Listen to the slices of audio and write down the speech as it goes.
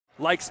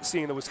likes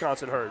seeing the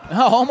Wisconsin Herd.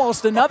 Oh,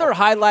 almost another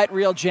highlight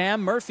reel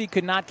jam. Murphy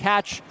could not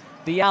catch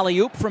the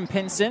alley-oop from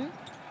Pinson.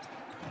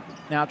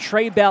 Now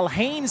Trae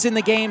Bell-Haynes in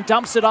the game,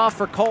 dumps it off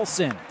for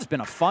Colson. It's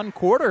been a fun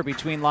quarter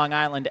between Long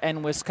Island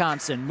and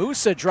Wisconsin.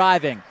 Musa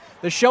driving.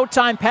 The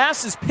Showtime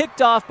pass is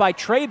picked off by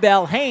Trae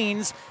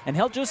Bell-Haynes, and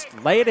he'll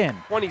just lay it in.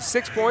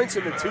 26 points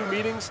in the 2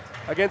 meetings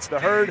against the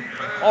Herd,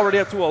 already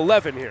up to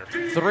 11 here.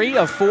 3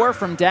 of 4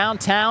 from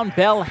downtown.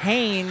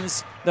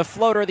 Bell-Haynes, the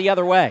floater the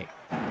other way.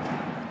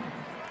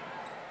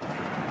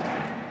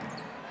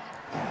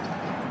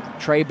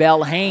 Trae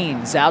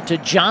Bell-Haynes out to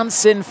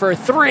Johnson for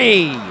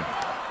 3.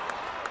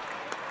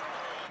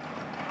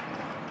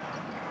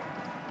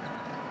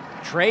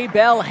 Trae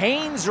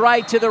Bell-Haynes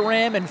right to the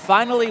rim, and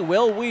finally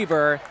Will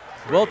Weaver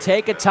will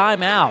take a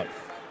timeout.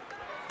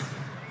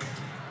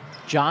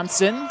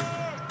 Johnson,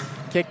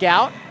 kick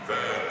out.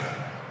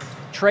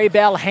 Trae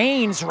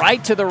Bell-Haynes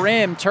right to the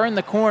rim, turned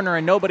the corner,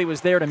 and nobody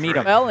was there to meet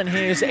him. Well, in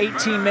his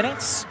 18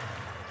 minutes,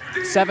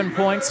 7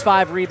 points,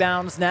 5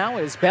 rebounds now,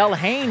 is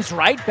Bell-Haynes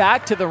right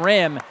back to the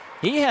rim.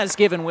 He has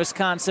given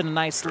Wisconsin a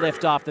nice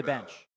lift off the bench.